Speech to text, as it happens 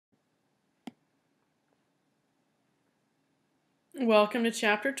Welcome to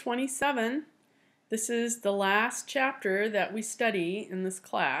chapter 27. This is the last chapter that we study in this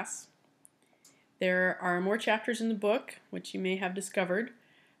class. There are more chapters in the book, which you may have discovered,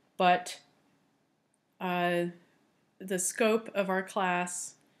 but the scope of our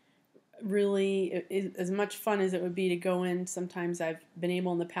class really is as much fun as it would be to go in. Sometimes I've been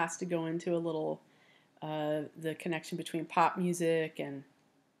able in the past to go into a little the connection between pop music and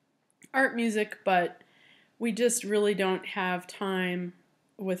art music, but we just really don't have time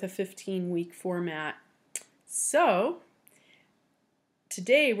with a 15-week format. So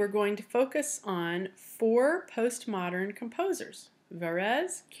today we're going to focus on 4 postmodern composers: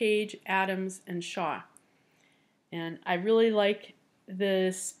 Varèse, Cage, Adams, and Shaw. And I really like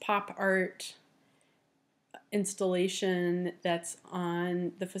this pop art installation that's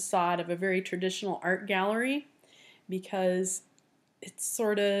on the facade of a very traditional art gallery because it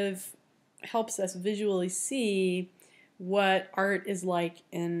sort of helps us visually see what art is like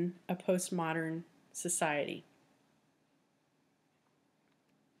in a postmodern society.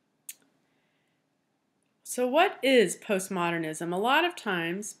 So what is postmodernism? A lot of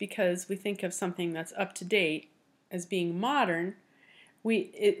times, because we think of something that's up to date as being modern,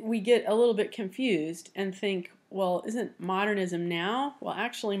 we get a little bit confused and think, well, isn't modernism now? Well,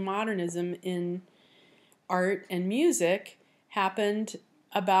 actually, modernism in art and music happened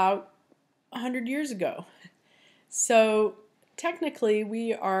about 100 years ago. So technically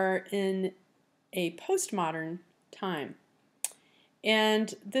we are in a postmodern time.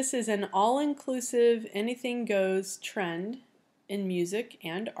 And this is an all-inclusive, anything goes trend in music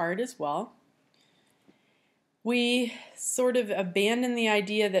and art as well. We sort of abandon the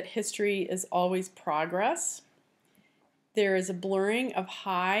idea that history is always progress. There is a blurring of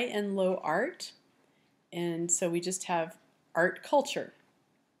high and low art, and so we just have art culture.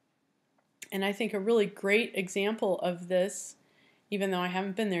 And I think a really great example of this, even though I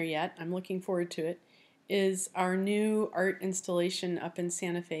haven't been there yet, I'm looking forward to it, is our new art installation up in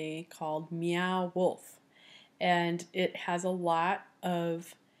Santa Fe called Meow Wolf. And it has a lot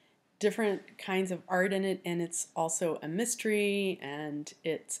of different kinds of art in it, and it's also a mystery, and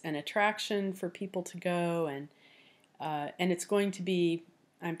it's an attraction for people to go, and it's going to be,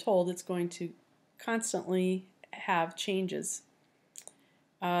 I'm told, it's going to constantly have changes.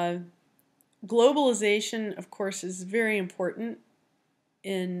 Globalization, of course, is very important.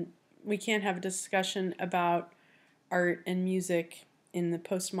 We can't have a discussion about art and music in the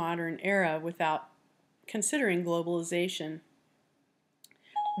postmodern era without considering globalization.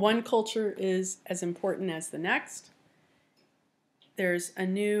 One culture is as important as the next. There's a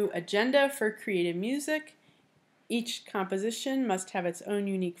new agenda for creative music. Each composition must have its own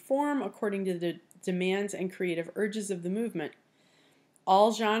unique form according to the demands and creative urges of the movement.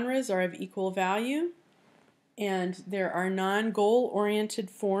 All genres are of equal value, and there are non-goal-oriented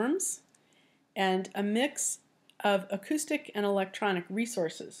forms and a mix of acoustic and electronic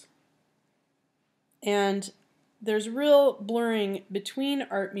resources. And there's real blurring between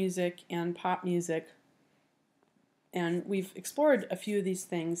art music and pop music, and we've explored a few of these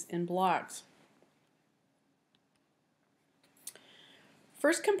things in blogs.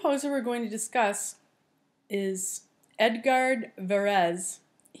 First composer we're going to discuss is Edgard Varèse.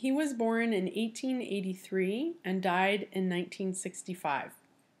 He was born in 1883 and died in 1965.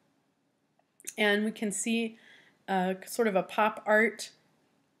 And we can see sort of a pop art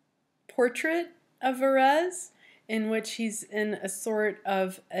portrait of Varèse in which he's in a sort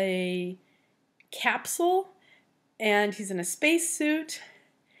of a capsule, and he's in a spacesuit,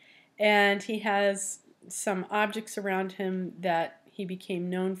 and he has some objects around him that he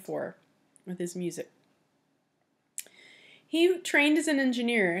became known for with his music. He trained as an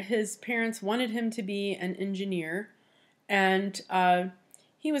engineer. His parents wanted him to be an engineer, and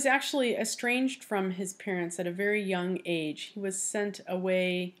he was actually estranged from his parents at a very young age. He was sent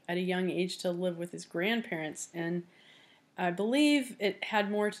away at a young age to live with his grandparents, and I believe it had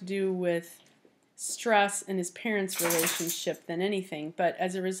more to do with stress in his parents' relationship than anything, but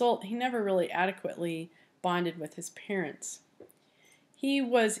as a result, he never really adequately bonded with his parents. He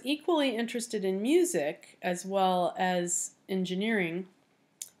was equally interested in music as well as engineering,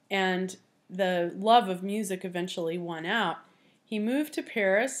 and the love of music eventually won out. He moved to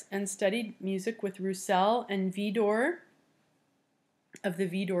Paris and studied music with Roussel and Widor of the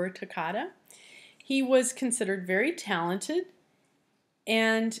Widor Toccata. He was considered very talented,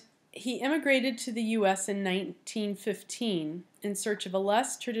 and he immigrated to the U.S. in 1915 in search of a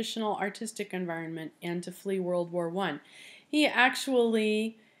less traditional artistic environment and to flee World War I. He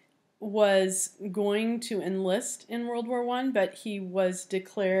actually was going to enlist in World War I, but he was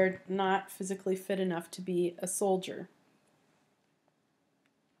declared not physically fit enough to be a soldier.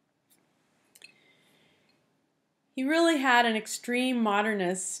 He really had an extreme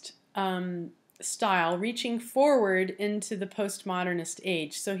modernist style, reaching forward into the postmodernist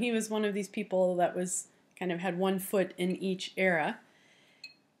age. So he was one of these people that was kind of had one foot in each era.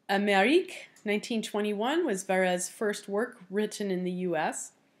 Amérique, 1921, was Varese's first work written in the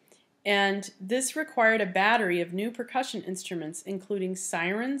U.S., and this required a battery of new percussion instruments, including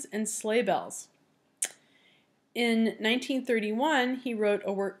sirens and sleigh bells. In 1931, he wrote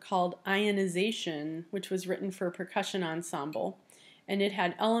a work called Ionization, which was written for a percussion ensemble, and it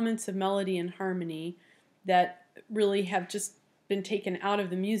had elements of melody and harmony that really have just been taken out of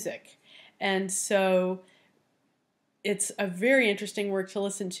the music. And so it's a very interesting work to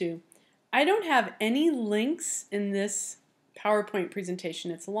listen to. I don't have any links in this PowerPoint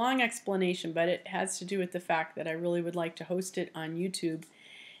presentation. It's a long explanation, but it has to do with the fact that I really would like to host it on YouTube.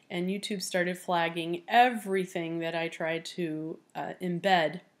 And YouTube started flagging everything that I tried to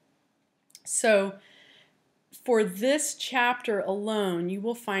embed. So for this chapter alone, you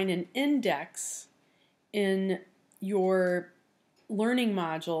will find an index in your learning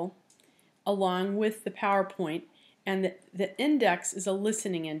module along with the PowerPoint. And the index is a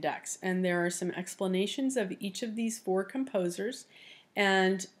listening index, and there are some explanations of each of these four composers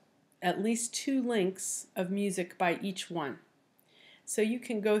and at least 2 links of music by each one. So you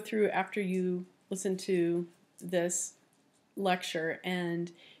can go through after you listen to this lecture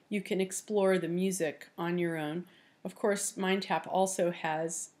and you can explore the music on your own. Of course, MindTap also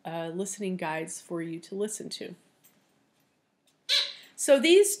has listening guides for you to listen to. So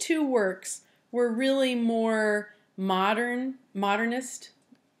these 2 works were really more modernist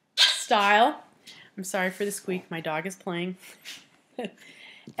style. I'm sorry for the squeak, my dog is playing.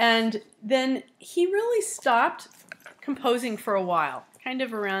 And then he really stopped composing for a while, kind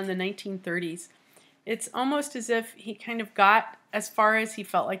of around the 1930s. It's almost as if he kind of got as far as he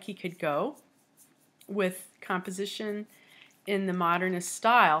felt like he could go with composition in the modernist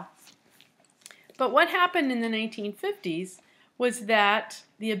style. But what happened in the 1950s was that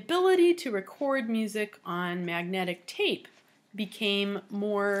the ability to record music on magnetic tape became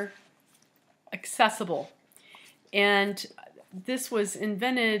more accessible. And this was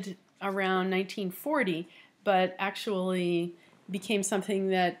invented around 1940, but actually became something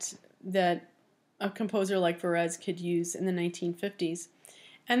that a composer like Varèse could use in the 1950s.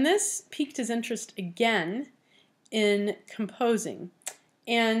 And this piqued his interest again in composing.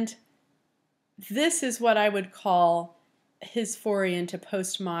 And this is what I would call his foray into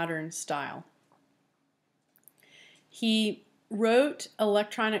postmodern style. He wrote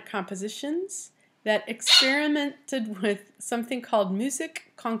electronic compositions that experimented with something called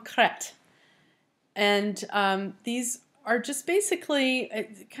musique concrète. And these are just basically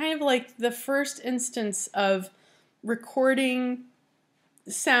kind of like the first instance of recording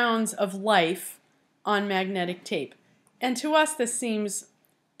sounds of life on magnetic tape. And to us, this seems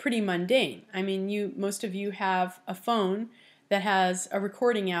pretty mundane. I mean, most of you have a phone that has a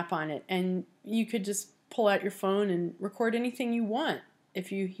recording app on it, and you could just pull out your phone and record anything you want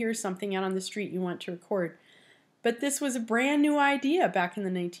if you hear something out on the street you want to record. But this was a brand new idea back in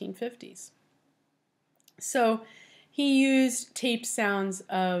the 1950s. So he used tape sounds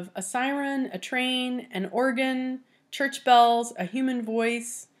of a siren, a train, an organ, church bells, a human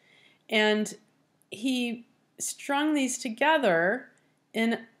voice, and he strung these together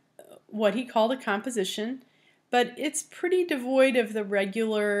in what he called a composition, but it's pretty devoid of the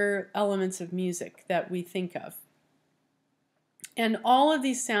regular elements of music that we think of. And all of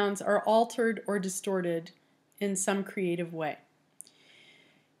these sounds are altered or distorted in some creative way.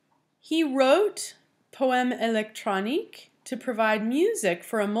 He wrote Poème électronique to provide music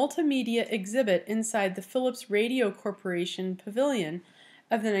for a multimedia exhibit inside the Philips Radio Corporation Pavilion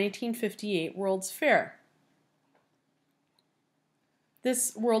of the 1958 World's Fair.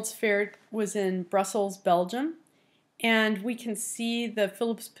 This World's Fair was in Brussels, Belgium, and we can see the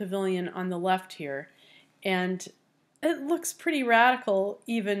Philips Pavilion on the left here. And it looks pretty radical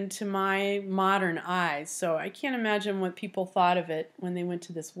even to my modern eyes, so I can't imagine what people thought of it when they went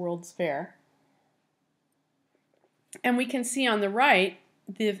to this World's Fair. And we can see on the right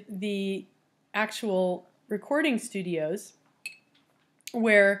the actual recording studios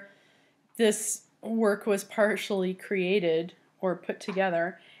where this work was partially created or put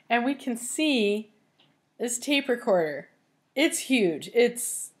together, and we can see this tape recorder. It's huge.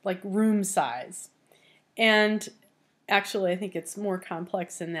 It's like room size. And actually, I think it's more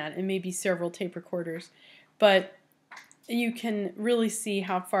complex than that. It may be several tape recorders, but you can really see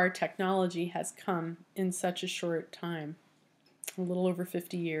how far technology has come in such a short time. A little over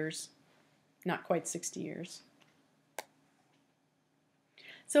 50 years, not quite 60 years.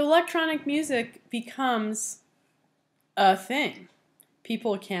 So electronic music becomes a thing.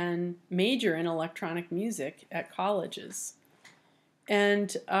 People can major in electronic music at colleges.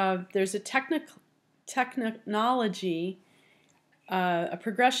 And there's a technology, a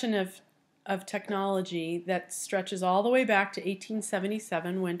progression of technology that stretches all the way back to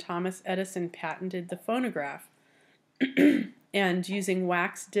 1877 when Thomas Edison patented the phonograph and using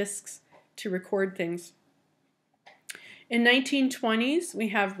wax discs to record things. In 1920s, we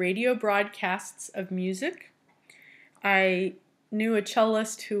have radio broadcasts of music. I knew a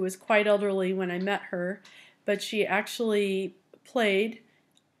cellist who was quite elderly when I met her, but she actually played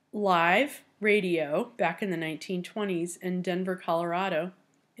live radio back in the 1920s in Denver, Colorado,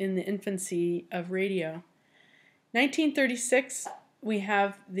 in the infancy of radio. 1936, we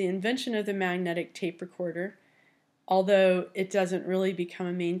have the invention of the magnetic tape recorder, although it doesn't really become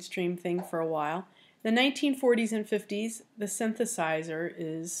a mainstream thing for a while. The 1940s and 50s, the synthesizer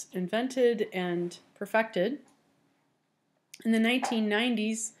is invented and perfected. In the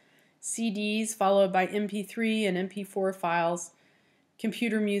 1990s, CDs followed by MP3 and MP4 files,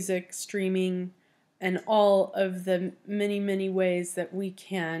 computer music, streaming, and all of the many, many ways that we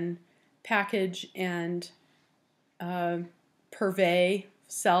can package and purvey,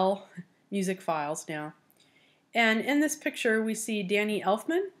 sell music files now. And in this picture, we see Danny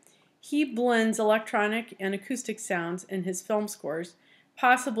Elfman. He blends electronic and acoustic sounds in his film scores.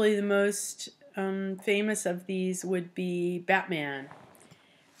 Possibly the most famous of these would be Batman.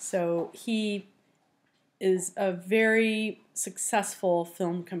 So he is a very successful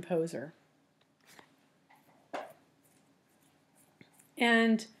film composer.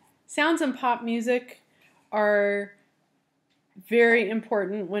 And sounds in pop music are very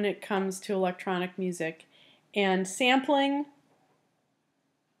important when it comes to electronic music. And sampling,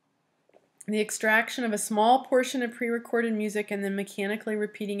 the extraction of a small portion of pre-recorded music and then mechanically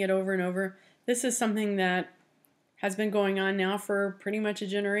repeating it over and over, this is something that has been going on now for pretty much a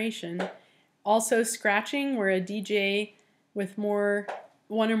generation. Also scratching, where a DJ with one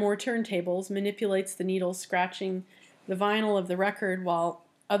or more turntables manipulates the needles, scratching the vinyl of the record while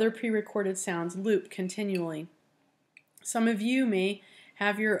other pre-recorded sounds loop continually. Some of you may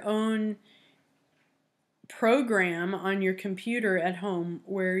have your own program on your computer at home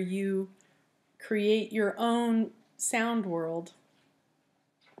where you create your own sound world.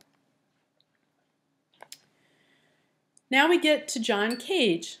 Now we get to John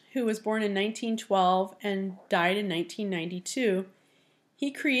Cage, who was born in 1912 and died in 1992.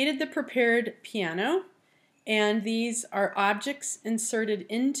 He created the prepared piano, and these are objects inserted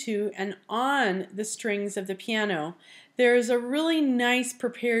into and on the strings of the piano. There's a really nice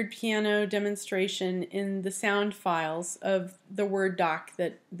prepared piano demonstration in the sound files of the Word doc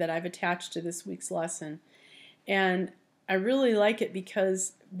that I've attached to this week's lesson. And I really like it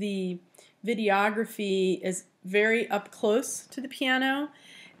because the videography is very up close to the piano,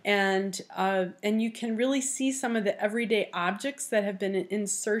 and you can really see some of the everyday objects that have been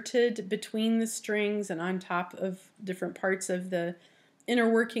inserted between the strings and on top of different parts of the inner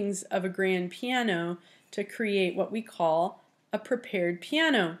workings of a grand piano to create what we call a prepared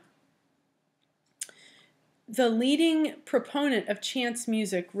piano. The leading proponent of chance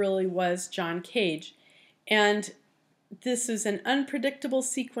music really was John Cage, and this is an unpredictable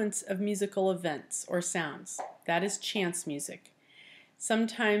sequence of musical events or sounds. That is chance music.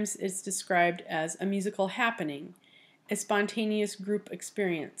 Sometimes it's described as a musical happening, a spontaneous group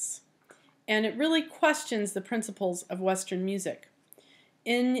experience. And it really questions the principles of Western music.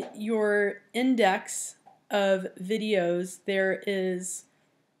 In your index of videos, there is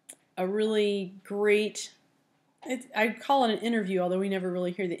a really great, I call it an interview, although we never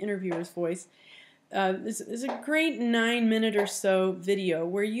really hear the interviewer's voice. This is a great 9-minute or so video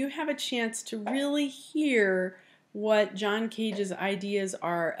where you have a chance to really hear what John Cage's ideas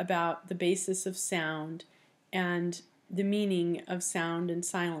are about the basis of sound and the meaning of sound and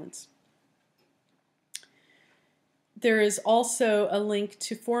silence. There is also a link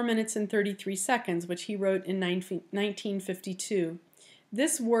to 4 minutes and 33 seconds, which he wrote in 1952.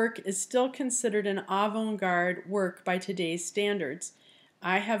 This work is still considered an avant-garde work by today's standards.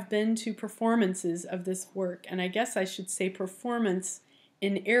 I have been to performances of this work, and I guess I should say performance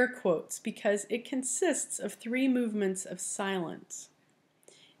in air quotes, because it consists of 3 movements of silence.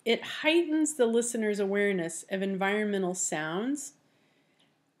 It heightens the listener's awareness of environmental sounds,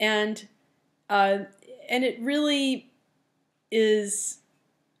 and it really is,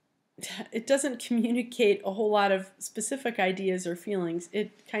 it doesn't communicate a whole lot of specific ideas or feelings.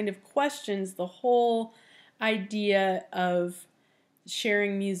 It kind of questions the whole idea of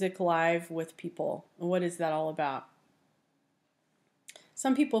sharing music live with people. What is that all about?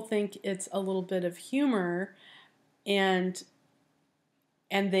 Some people think it's a little bit of humor, and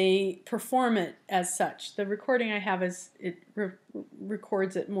they perform it as such. The recording I have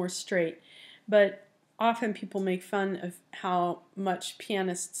records it more straight, but often people make fun of how much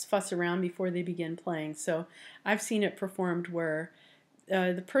pianists fuss around before they begin playing. So I've seen it performed where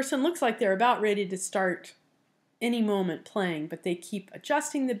the person looks like they're about ready to start any moment playing, but they keep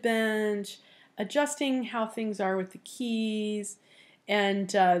adjusting the bench, adjusting how things are with the keys,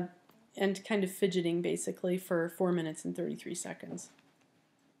 and kind of fidgeting basically for 4 minutes and 33 seconds.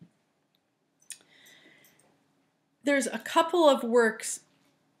 There's a couple of works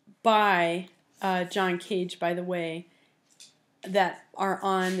by John Cage, by the way, that are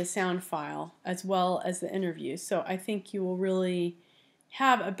on the sound file as well as the interview. So I think you will really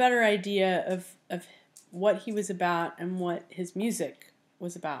have a better idea of what he was about and what his music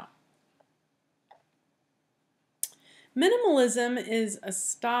was about. Minimalism is a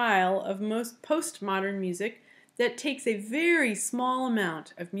style of most postmodern music that takes a very small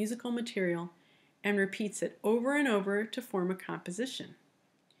amount of musical material and repeats it over and over to form a composition.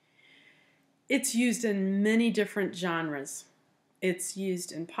 It's used in many different genres. It's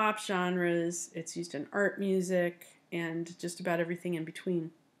used in pop genres, it's used in art music, and just about everything in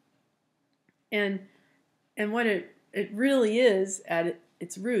between. And what it really is at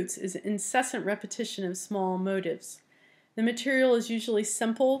its roots is an incessant repetition of small motives. The material is usually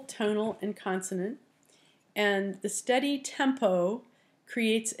simple, tonal, and consonant, and the steady tempo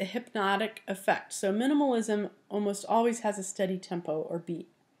creates a hypnotic effect. So minimalism almost always has a steady tempo or beat.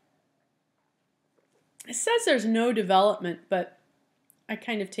 It says there's no development, but I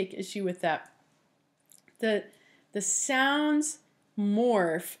kind of take issue with that. The sounds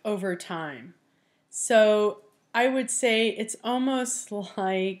morph over time. So I would say it's almost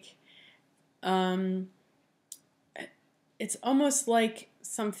like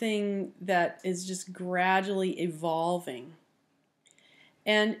something that is just gradually evolving.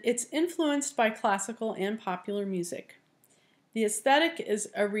 And it's influenced by classical and popular music. The aesthetic is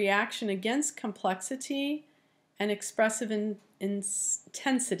a reaction against complexity and expressive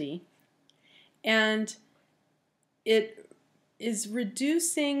intensity, and it is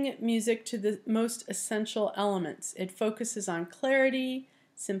reducing music to the most essential elements. It focuses on clarity,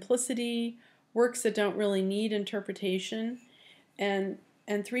 simplicity, works that don't really need interpretation, and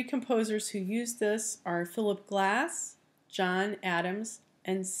three composers who use this are Philip Glass, John Adams,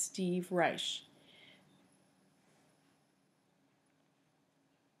 and Steve Reich.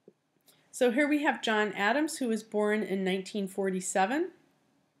 So here we have John Adams, who was born in 1947.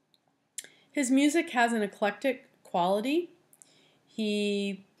 His music has an eclectic quality.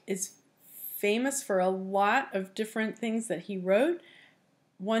 He is famous for a lot of different things that he wrote.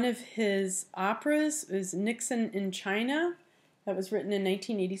 One of his operas is Nixon in China, that was written in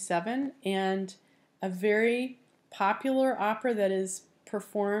 1987, and a very popular opera that is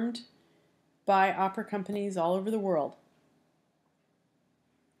performed by opera companies all over the world.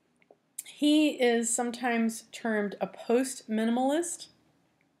 He is sometimes termed a post-minimalist,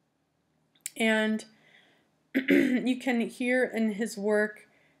 and you can hear in his work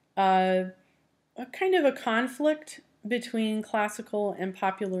a kind of a conflict between classical and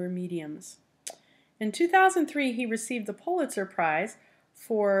popular mediums. In 2003, he received the Pulitzer Prize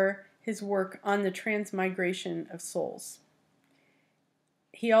for his work on the transmigration of souls.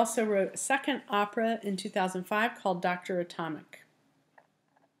 He also wrote a second opera in 2005 called Dr. Atomic.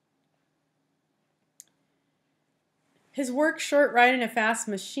 His work, Short Ride in a Fast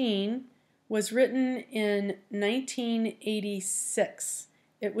Machine, was written in 1986.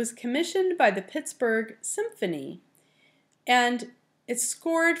 It was commissioned by the Pittsburgh Symphony, and it's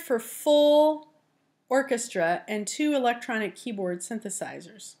scored for full orchestra and 2 electronic keyboard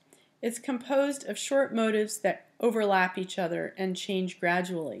synthesizers. It's composed of short motives that overlap each other and change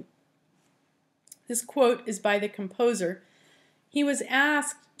gradually. This quote is by the composer. He was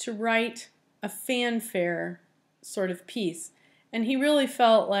asked to write a fanfare sort of piece, and he really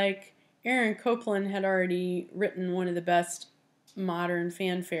felt like Aaron Copland had already written one of the best modern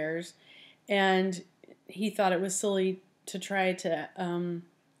fanfares, and he thought it was silly to try to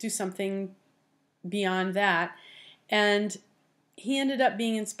do something beyond that. And he ended up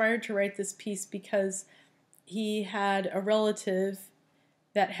being inspired to write this piece because he had a relative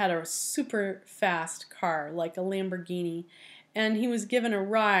that had a super fast car, like a Lamborghini, and he was given a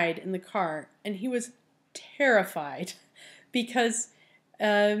ride in the car, and he was terrified because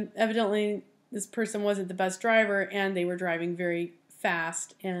evidently this person wasn't the best driver, and they were driving very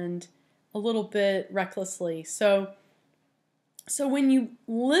fast and a little bit recklessly. So when you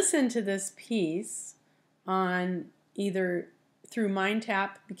listen to this piece on either through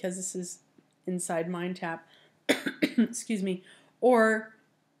MindTap, because this is inside MindTap, excuse me, or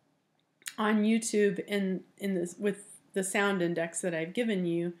on YouTube in this with the sound index that I've given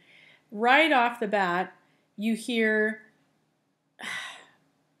you, right off the bat, you hear,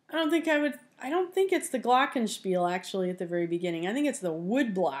 I don't think it's the glockenspiel actually at the very beginning. I think it's the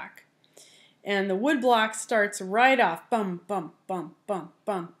woodblock. And the woodblock starts right off, bum, bum, bum, bum,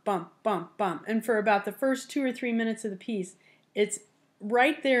 bum, bum, bum, bum. And for about the first 2 or 3 minutes of the piece, it's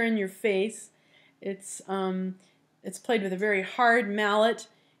right there in your face. It's played with a very hard mallet,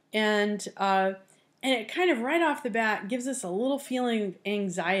 and it kind of right off the bat gives us a little feeling of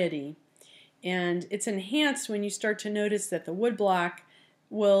anxiety. And it's enhanced when you start to notice that the woodblock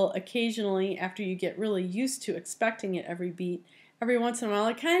will occasionally, after you get really used to expecting it every beat, every once in a while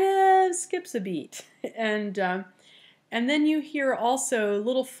it kind of skips a beat. And then you hear also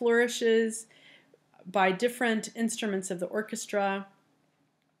little flourishes by different instruments of the orchestra.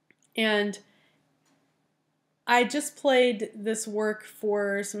 And I just played this work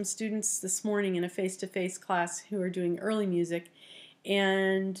for some students this morning in a face-to-face class who are doing early music,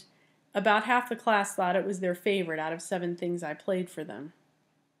 and about half the class thought it was their favorite out of 7 things I played for them.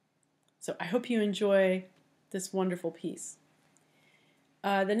 So I hope you enjoy this wonderful piece.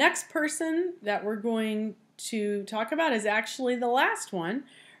 The next person that we're going to talk about is actually the last one.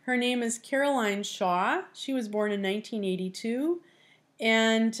 Her name is Caroline Shaw. She was born in 1982,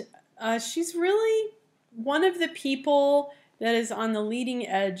 and she's really one of the people that is on the leading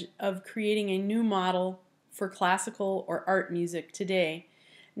edge of creating a new model for classical or art music today.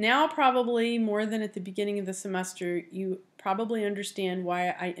 Now, probably more than at the beginning of the semester, you probably understand why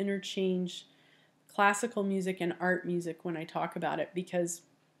I interchange classical music and art music when I talk about it, because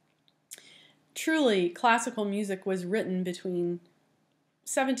truly classical music was written between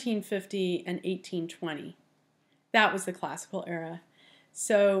 1750 and 1820. That was the classical era.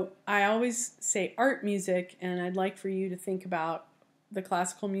 So I always say art music, and I'd like for you to think about the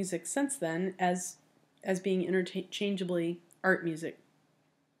classical music since then as being interchangeably art music.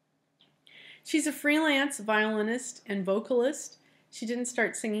 She's a freelance violinist and vocalist. She didn't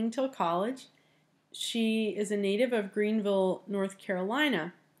start singing till college. She is a native of Greenville, North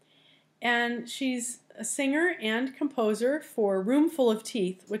Carolina. And she's a singer and composer for Roomful of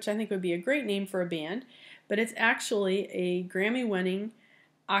Teeth, which I think would be a great name for a band, but it's actually a Grammy-winning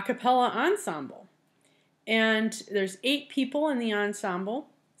a cappella ensemble. And there's 8 people in the ensemble.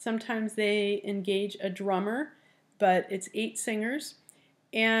 Sometimes they engage a drummer, but it's 8 singers.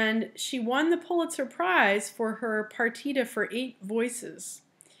 And she won the Pulitzer Prize for her Partita for 8 voices.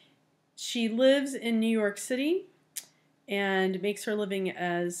 She lives in New York City and makes her living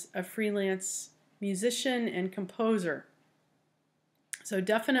as a freelance musician and composer. So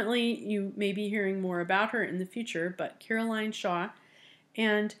definitely you may be hearing more about her in the future, but Caroline Shaw.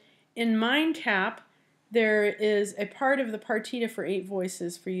 And in Mind Tap, there is a part of the Partita for 8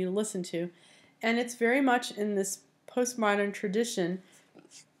 voices for you to listen to, and it's very much in this postmodern tradition.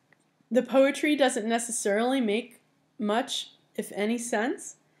 The poetry doesn't necessarily make much, if any,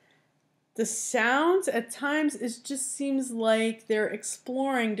 sense. The sounds at times, it just seems like they're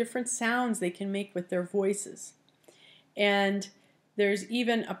exploring different sounds they can make with their voices. And there's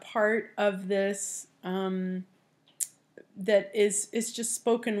even a part of this that is just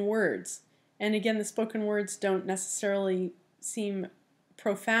spoken words. And again, the spoken words don't necessarily seem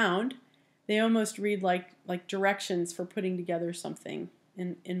profound. They almost read like directions for putting together something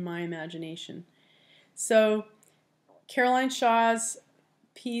in my imagination. So Caroline Shaw's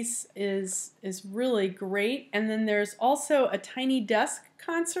piece is really great. And then there's also a Tiny Desk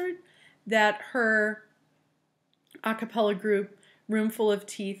concert that her a cappella group Roomful of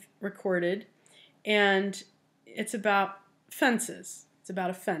Teeth recorded, and it's about fences. It's about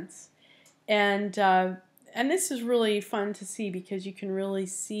a fence. And this is really fun to see because you can really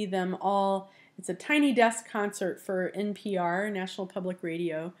see them all. It's a Tiny Desk concert for NPR, National Public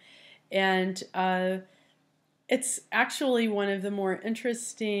Radio, and it's actually one of the more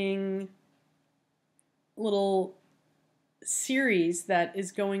interesting little series that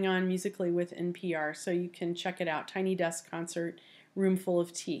is going on musically with NPR, so you can check it out. Tiny Desk concert, Roomful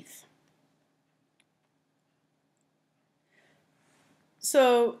of Teeth.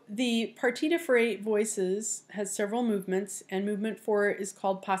 So the Partita for 8 voices has several movements, and movement 4 is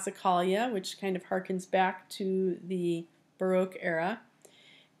called Passacaglia, which kind of harkens back to the Baroque era.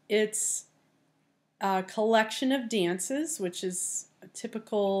 It's a collection of dances, which is a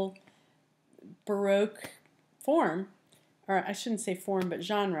typical Baroque form, or I shouldn't say form, but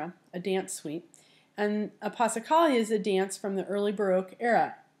genre, a dance suite. And a Passacaglia is a dance from the early Baroque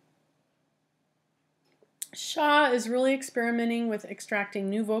era. Shaw is really experimenting with extracting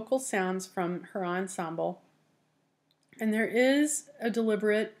new vocal sounds from her ensemble. And there is a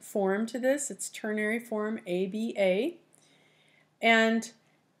deliberate form to this. It's ternary form ABA. And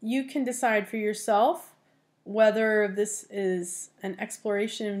you can decide for yourself whether this is an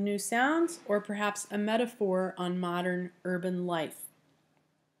exploration of new sounds or perhaps a metaphor on modern urban life.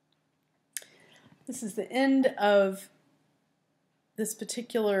 This is the end of this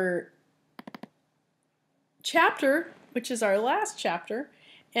particular chapter, which is our last chapter.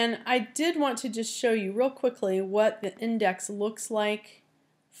 And I did want to just show you real quickly what the index looks like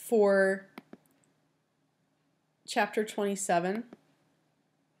for chapter 27.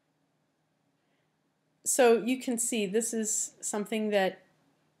 So you can see this is something that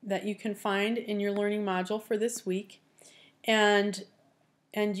you can find in your learning module for this week. And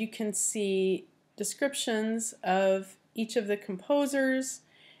you can see descriptions of each of the composers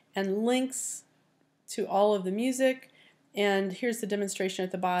and links to all of the music. And here's the demonstration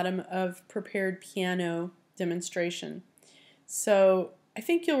at the bottom of prepared piano demonstration. So I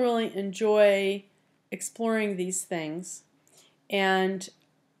think you'll really enjoy exploring these things. And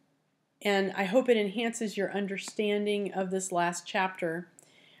I hope it enhances your understanding of this last chapter.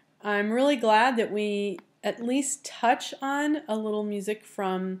 I'm really glad that we at least touch on a little music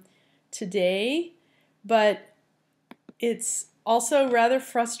from today, but it's also rather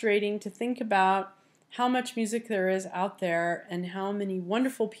frustrating to think about how much music there is out there and how many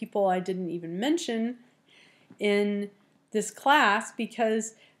wonderful people I didn't even mention in this class,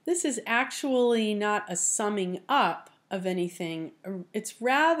 because this is actually not a summing up of anything. It's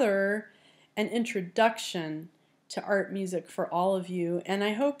rather an introduction to art music for all of you, and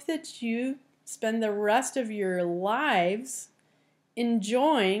I hope that you spend the rest of your lives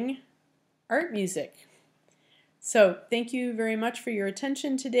enjoying art music. So thank you very much for your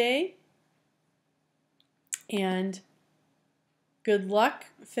attention today, and good luck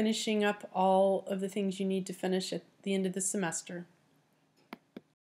finishing up all of the things you need to finish at the end of the semester.